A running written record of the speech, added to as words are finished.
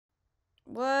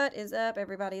What is up,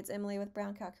 everybody? It's Emily with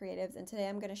Brown Cow Creatives, and today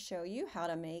I'm going to show you how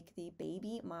to make the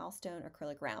baby Milestone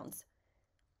acrylic rounds.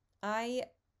 I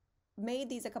made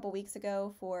these a couple weeks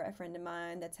ago for a friend of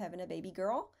mine that's having a baby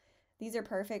girl. These are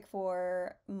perfect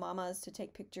for mamas to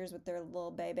take pictures with their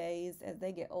little babies as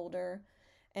they get older.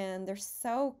 And they're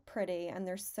so pretty and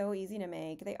they're so easy to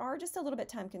make. They are just a little bit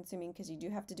time consuming because you do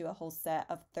have to do a whole set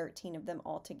of 13 of them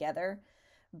all together.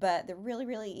 But they're really,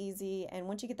 really easy. And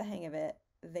once you get the hang of it,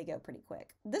 they go pretty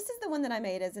quick. This is the one that I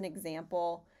made as an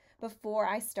example before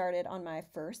I started on my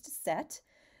first set,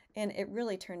 and it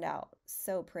really turned out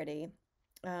so pretty.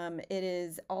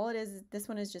 This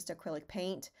one is just acrylic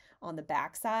paint on the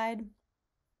back side,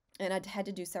 and I had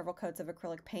to do several coats of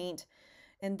acrylic paint,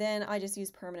 and then I just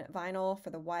used permanent vinyl for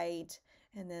the white,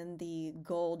 and then the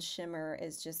gold shimmer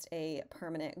is just a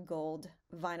permanent gold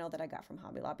vinyl that I got from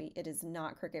Hobby Lobby. It is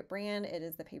not Cricut brand, it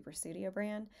is the Paper Studio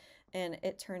brand, and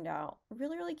it turned out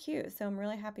really, really cute. So I'm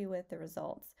really happy with the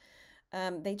results.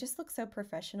 They just look so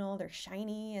professional. They're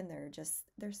shiny and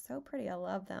they're so pretty. I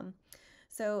love them.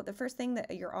 So the first thing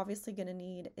that you're obviously going to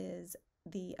need is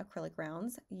the acrylic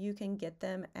rounds. You can get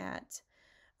them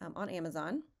on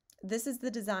Amazon. This is the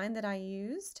design that I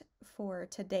used for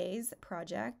today's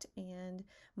project, and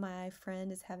my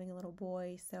friend is having a little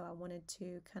boy, so I wanted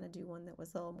to kind of do one that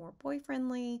was a little more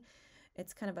boy-friendly.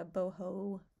 It's kind of a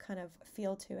boho kind of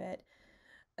feel to it.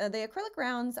 The acrylic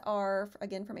rounds are,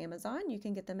 again, from Amazon. You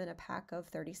can get them in a pack of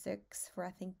 36 for, I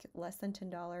think, less than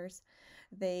 $10.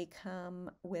 They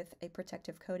come with a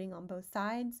protective coating on both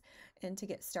sides, and to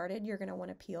get started, you're going to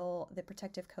want to peel the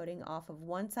protective coating off of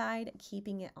one side,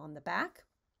 keeping it on the back.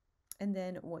 And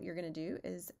then what you're going to do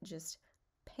is just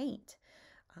paint.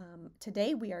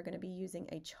 Today we are going to be using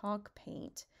a chalk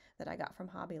paint that I got from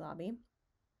Hobby Lobby.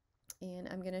 And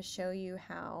I'm going to show you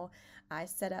how I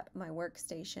set up my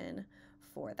workstation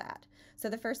for that. So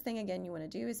the first thing, again, you want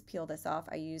to do is peel this off.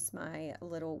 I used my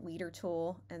little weeder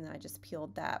tool, and then I just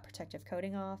peeled that protective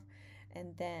coating off.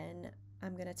 And then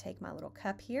I'm going to take my little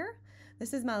cup here.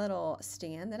 This is my little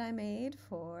stand that I made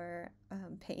for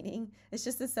painting. It's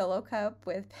just a solo cup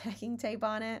with packing tape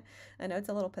on it. I know it's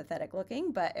a little pathetic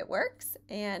looking, but it works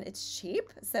and it's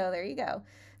cheap. So there you go.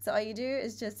 So all you do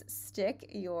is just stick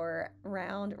your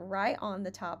round right on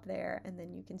the top there, and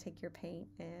then you can take your paint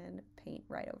and paint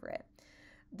right over it.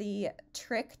 The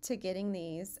trick to getting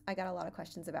these, I got a lot of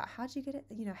questions about how'd you get it,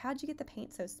 how'd you get the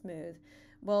paint so smooth?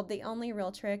 Well, the only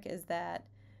real trick is that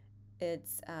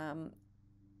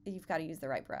you've got to use the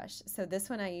right brush. So this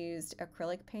one I used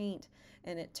acrylic paint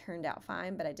and it turned out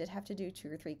fine, but I did have to do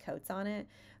 2 or 3 coats on it.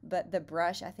 But the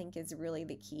brush, I think, is really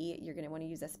the key. You're going to want to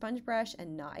use a sponge brush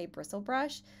and not a bristle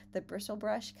brush. The bristle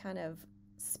brush kind of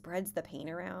spreads the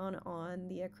paint around on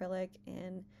the acrylic,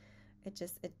 and it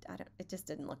just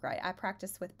didn't look right. I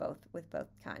practiced with both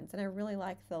kinds, and I really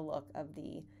like the look of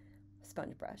the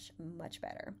sponge brush much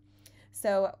better.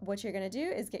 So what you're going to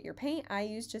do is get your paint. I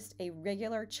used just a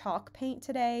regular chalk paint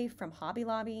today from Hobby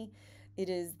Lobby. It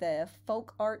is the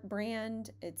Folk Art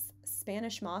brand. It's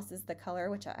Spanish Moss is the color,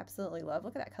 which I absolutely love.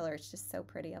 Look at that color. It's just so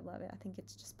pretty. I love it. I think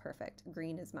it's just perfect.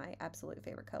 Green is my absolute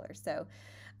favorite color. So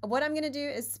what I'm going to do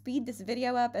is speed this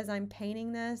video up as I'm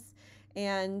painting this.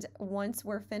 And once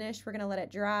we're finished, we're going to let it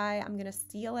dry. I'm going to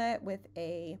seal it with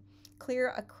a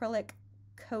clear acrylic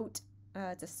coat.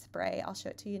 It's a spray. I'll show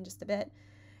it to you in just a bit.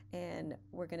 And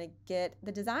we're going to get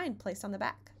the design placed on the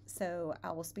back. So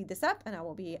I will speed this up and I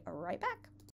will be right back.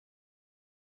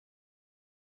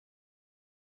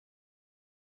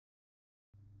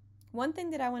 One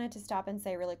thing that I wanted to stop and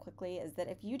say really quickly is that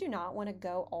if you do not want to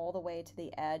go all the way to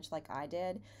the edge like I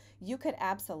did, you could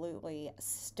absolutely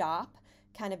stop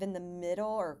kind of in the middle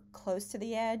or close to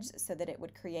the edge so that it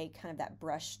would create kind of that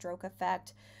brush stroke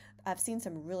effect. I've seen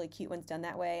some really cute ones done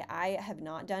that way. I have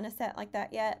not done a set like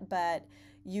that yet, but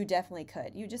you definitely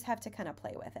could. You just have to kind of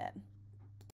play with it.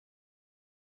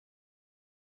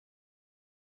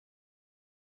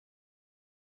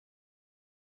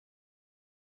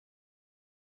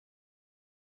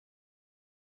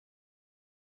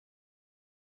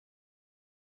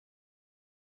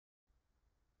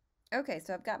 Okay,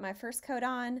 so I've got my first coat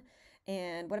on,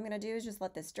 and what I'm going to do is just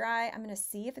let this dry. I'm going to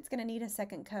see if it's going to need a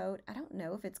second coat. I don't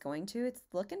know if it's going to. It's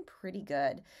looking pretty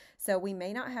good. So we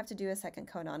may not have to do a second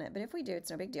coat on it, but if we do, it's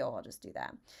no big deal. I'll just do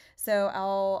that. So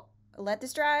I'll let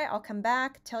this dry. I'll come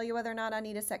back, tell you whether or not I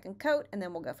need a second coat, and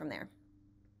then we'll go from there.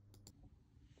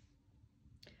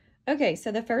 Okay,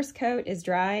 so the first coat is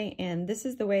dry, and this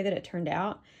is the way that it turned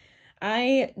out.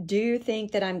 I do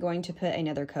think that I'm going to put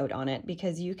another coat on it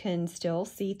because you can still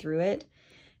see through it,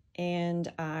 and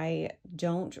I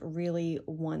don't really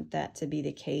want that to be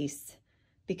the case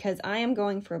because I am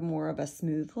going for more of a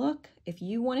smooth look. If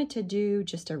you wanted to do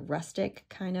just a rustic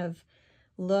kind of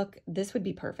look, this would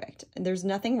be perfect. And there's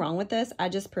nothing wrong with this. I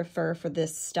just prefer for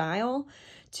this style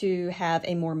to have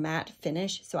a more matte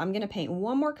finish. So I'm gonna paint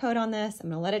one more coat on this. I'm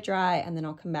gonna let it dry, and then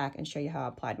I'll come back and show you how I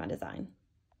applied my design.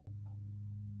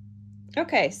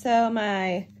 Okay, so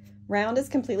my round is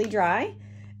completely dry,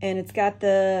 and it's got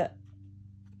the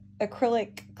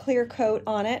acrylic clear coat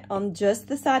on it on just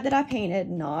the side that I painted,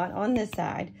 not on this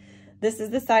side. This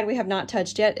is the side we have not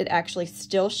touched yet. It actually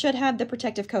still should have the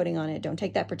protective coating on it. Don't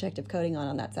take that protective coating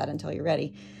on that side until you're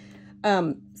ready.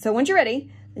 So once you're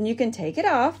ready, then you can take it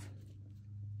off.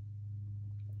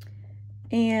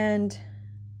 And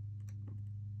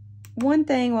one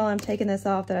thing while I'm taking this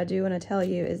off that I do want to tell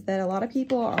you is that a lot of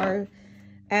people are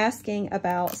asking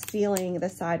about sealing the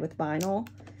side with vinyl.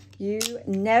 You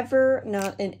never,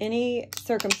 not in any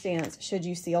circumstance, should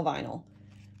you seal vinyl.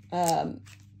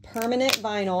 Permanent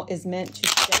vinyl is meant to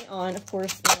stay on. Of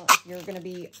course, you know, if you're going to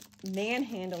be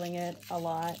manhandling it a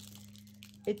lot,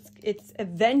 it's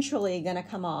eventually going to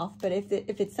come off. But if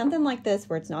it's something like this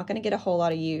where it's not going to get a whole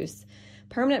lot of use,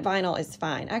 permanent vinyl is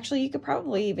fine. Actually, you could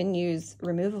probably even use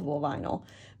removable vinyl,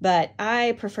 but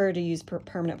I prefer to use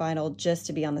permanent vinyl just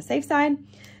to be on the safe side.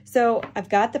 So I've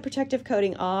got the protective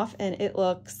coating off, and it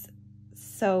looks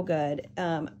so good.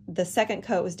 The second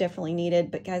coat was definitely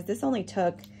needed, but guys, this only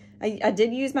took, I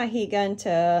did use my heat gun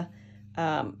to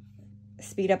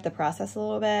speed up the process a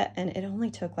little bit, and it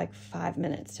only took like 5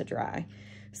 minutes to dry.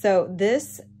 So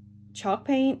this chalk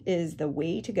paint is the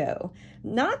way to go.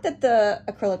 Not that the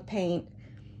acrylic paint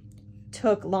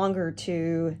took longer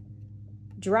to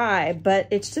dry, but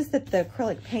it's just that the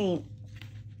acrylic paint,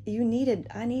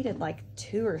 I needed like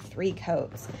 2 or 3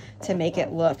 coats to make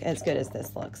it look as good as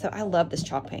this looks. So I love this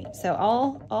chalk paint. So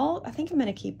I think I'm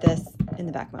going to keep this in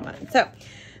the back of my mind. So,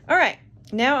 all right,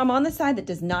 now I'm on the side that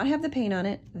does not have the paint on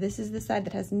it. This is the side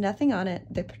that has nothing on it.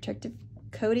 The protective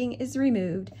coating is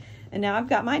removed. And now I've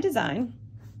got my design.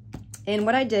 And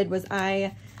what I did was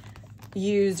I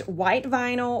used white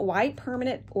vinyl, white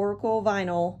permanent Oracle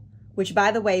vinyl, which,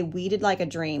 by the way, weeded like a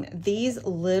dream. These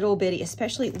little bitty,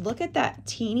 especially look at that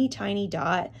teeny tiny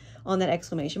dot on that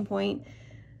exclamation point.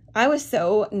 I was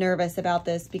so nervous about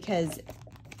this because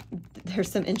there's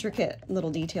some intricate little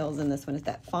details in this one.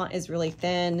 That font is really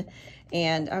thin,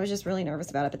 and I was just really nervous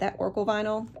about it. But that Oracle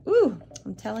vinyl, ooh,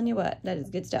 I'm telling you what, that is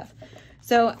good stuff.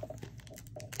 So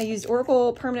I used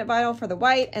Oracle permanent vinyl for the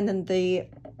white, and then the,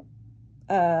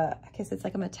 I guess it's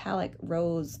like a metallic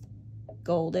rose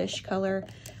goldish color.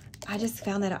 I just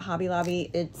found that at Hobby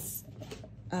Lobby. It's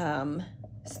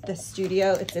the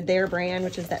Studio. It's their brand,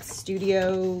 which is that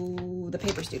Studio, the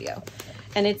Paper Studio.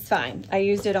 And it's fine. I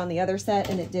used it on the other set,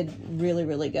 and it did really,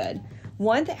 really good.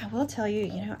 One thing I will tell you,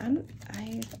 you know,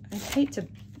 I hate to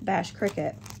bash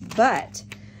Cricut, but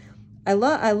I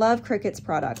love Cricut's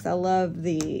products. I love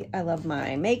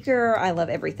my maker. I love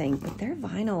everything. But their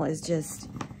vinyl is just,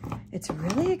 it's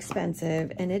really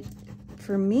expensive, and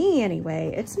for me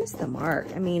anyway, it's missed the mark.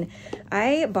 I mean,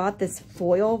 I bought this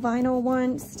foil vinyl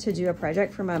once to do a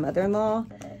project for my mother-in-law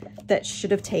that should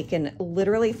have taken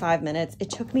literally 5 minutes. It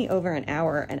took me over an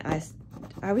hour, and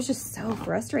I was just so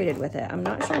frustrated with it. I'm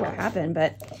not sure what happened,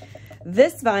 but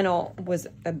this vinyl was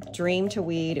a dream to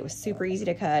weed. It was super easy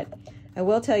to cut. I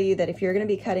will tell you that if you're going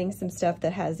to be cutting some stuff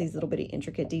that has these little bitty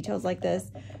intricate details like this,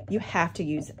 you have to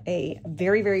use a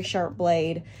very, very sharp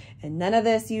blade, and none of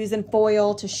this using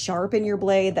foil to sharpen your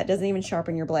blade. That doesn't even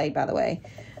sharpen your blade, by the way.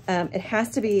 It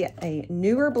has to be a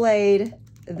newer blade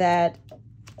that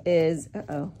is,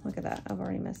 uh-oh, look at that. I've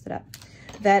already messed it up.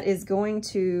 That is going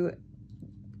to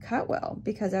cut well,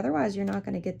 because otherwise you're not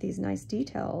going to get these nice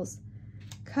details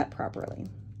cut properly.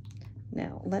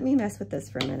 Now, let me mess with this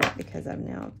for a minute, because I've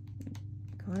now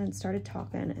gone and started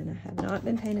talking and I have not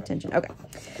been paying attention. Okay,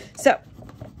 so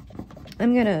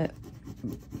I'm gonna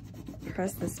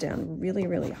press this down really,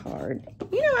 really hard.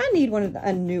 You know, I need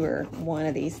a newer one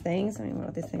of these things. I don't know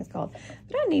what this thing is called,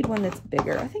 but I need one that's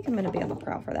bigger. I think I'm gonna be on the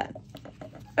prowl for that.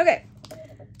 Okay,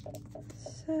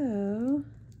 so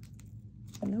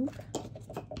nope.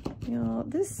 Y'all,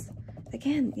 this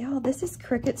again, y'all, this is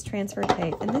Cricut's transfer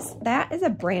tape, and that is a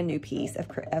brand new piece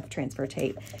of transfer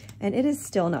tape, and it is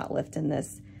still not lifting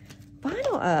this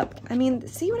vinyl up. I mean,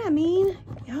 see what I mean?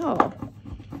 Y'all,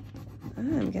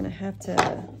 I'm gonna have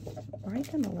to write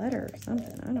them a letter or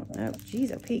something. I don't know.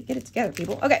 Jeez, oh Pete, get it together,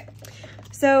 people. Okay,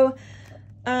 so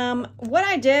what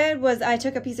I did was I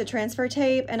took a piece of transfer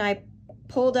tape and I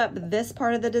pulled up this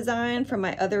part of the design from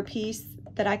my other piece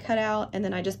that I cut out, and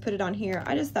then I just put it on here.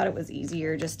 I just thought it was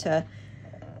easier just to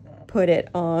put it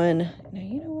on. Now,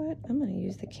 you know what? I'm going to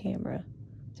use the camera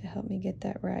to help me get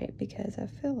that right, because I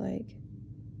feel like,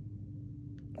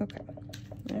 okay,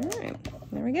 all right,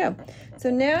 there we go. So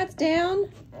now it's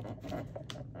down,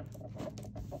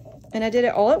 and I did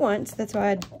it all at once. That's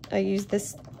why I used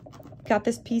this, got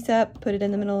this piece up, put it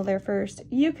in the middle there first.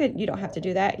 You don't have to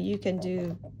do that. You can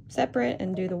do separate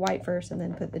and do the white first and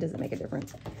then put, it doesn't make a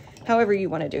difference. However you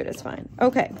want to do it is fine.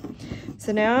 Okay,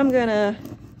 so now I'm gonna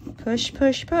push,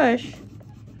 push, push,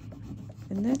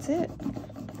 and that's it.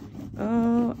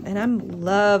 Oh, and I'm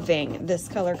loving this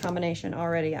color combination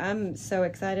already. I'm so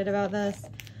excited about this.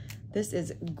 This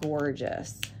is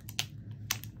gorgeous.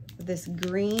 This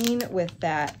green with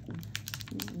that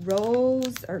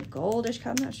rose or goldish,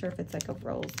 I'm not sure if it's like a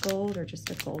rose gold or just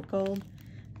a gold.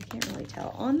 I can't really tell.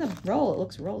 On the roll, it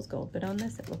looks rose gold, but on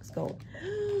this, it looks gold.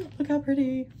 Look how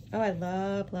pretty. Oh, I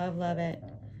love, love, love it.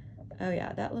 Oh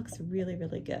yeah, that looks really,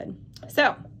 really good.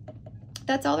 So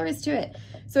that's all there is to it.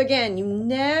 So again, you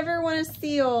never want to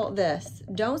seal this.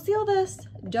 Don't seal this.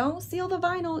 Don't seal the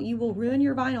vinyl. You will ruin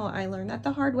your vinyl. I learned that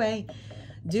the hard way.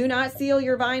 Do not seal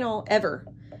your vinyl ever.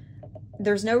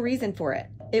 There's no reason for it.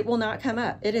 It will not come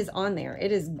up. It is on there.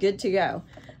 It is good to go.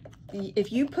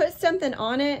 If you put something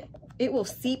on it, it will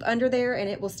seep under there and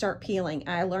it will start peeling.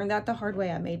 I learned that the hard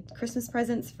way. I made Christmas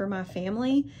presents for my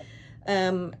family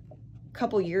a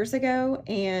couple years ago,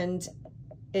 and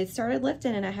it started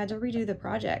lifting and I had to redo the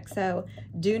project. So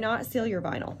do not seal your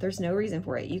vinyl. There's no reason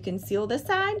for it. You can seal this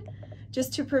side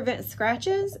just to prevent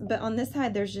scratches, but on this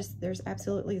side, there's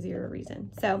absolutely zero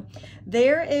reason. So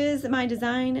there is my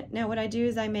design. Now what I do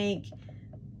is I make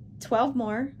 12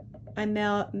 more. I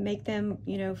make them,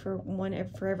 you know, for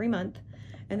every month.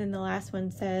 And then the last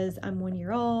one says I'm 1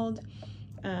 year old.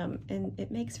 And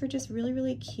it makes for just really,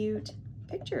 really cute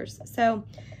pictures. So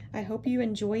I hope you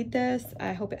enjoyed this.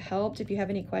 I hope it helped. If you have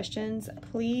any questions,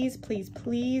 please, please,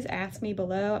 please ask me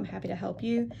below. I'm happy to help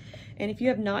you. And if you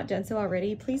have not done so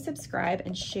already, please subscribe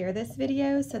and share this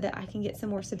video so that I can get some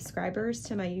more subscribers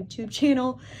to my YouTube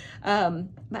channel.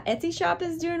 My Etsy shop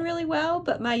is doing really well,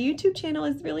 but my YouTube channel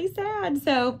is really sad.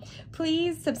 So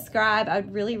please subscribe.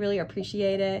 I'd really, really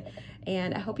appreciate it.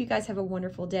 And I hope you guys have a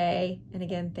wonderful day. And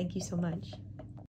again, thank you so much.